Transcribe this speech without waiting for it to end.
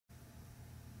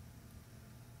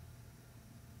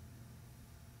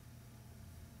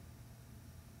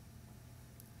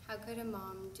How could a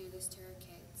mom do this to her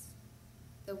kids?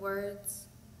 The words,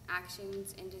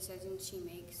 actions, and decisions she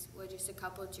makes with just a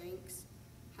couple drinks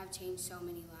have changed so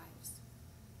many lives.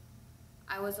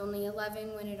 I was only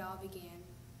 11 when it all began.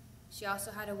 She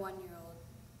also had a 1-year-old,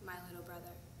 my little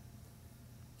brother.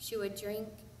 She would drink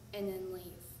and then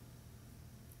leave.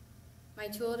 My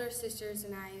 2 older sisters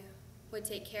and I would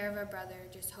take care of our brother,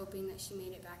 just hoping that she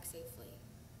made it back safely.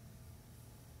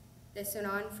 This went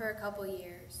on for a couple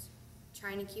years.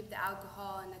 Trying to keep the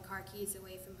alcohol and the car keys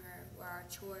away from her were our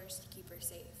chores to keep her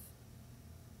safe.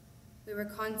 We were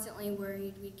constantly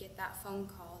worried we'd get that phone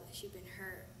call that she'd been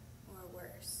hurt or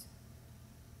worse.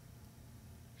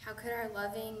 How could our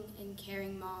loving and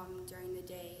caring mom during the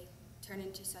day turn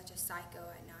into such a psycho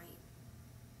at night?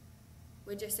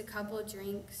 With just a couple of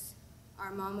drinks,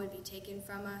 our mom would be taken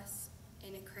from us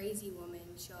and a crazy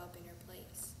woman show up in her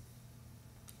place.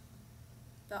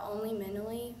 But only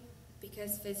mentally,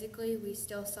 because physically we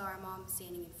still saw our mom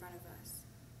standing in front of us.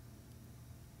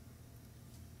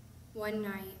 One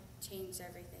night changed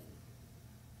everything.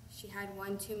 She had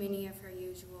one too many of her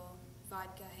usual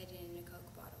vodka hidden in a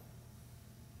Coke bottle.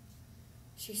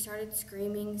 She started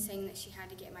screaming, saying that she had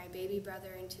to get my baby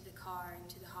brother into the car and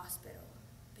to the hospital,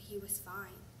 but he was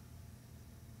fine.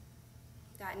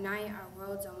 That night, our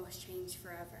worlds almost changed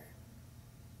forever.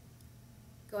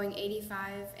 Going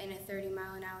 85 in a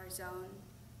 30-mile-an-hour zone,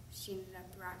 she ended up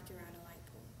wrapped around a light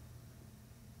pole.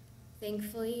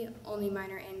 Thankfully, only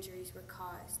minor injuries were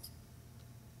caused,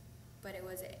 but it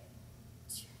was a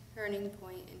turning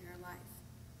point in her life.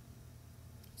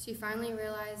 She finally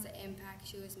realized the impact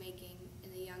she was making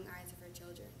in the young eyes of her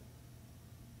children.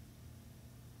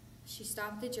 She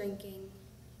stopped the drinking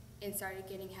and started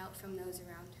getting help from those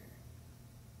around her.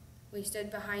 We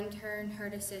stood behind her in her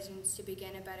decisions to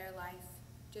begin a better life,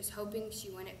 just hoping she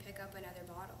wouldn't pick up another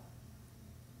bottle.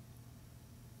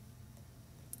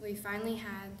 We finally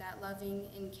had that loving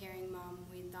and caring mom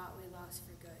we thought we lost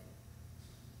for good.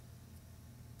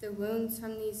 The wounds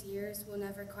from these years will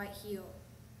never quite heal.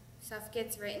 Stuff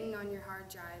gets written on your hard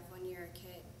drive when you're a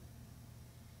kid.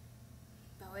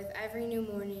 But with every new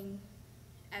morning,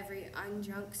 every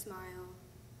undrunk smile,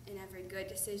 and every good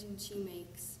decision she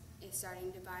makes is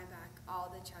starting to buy back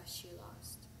all the trust she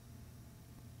lost.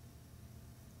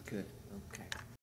 Good, okay.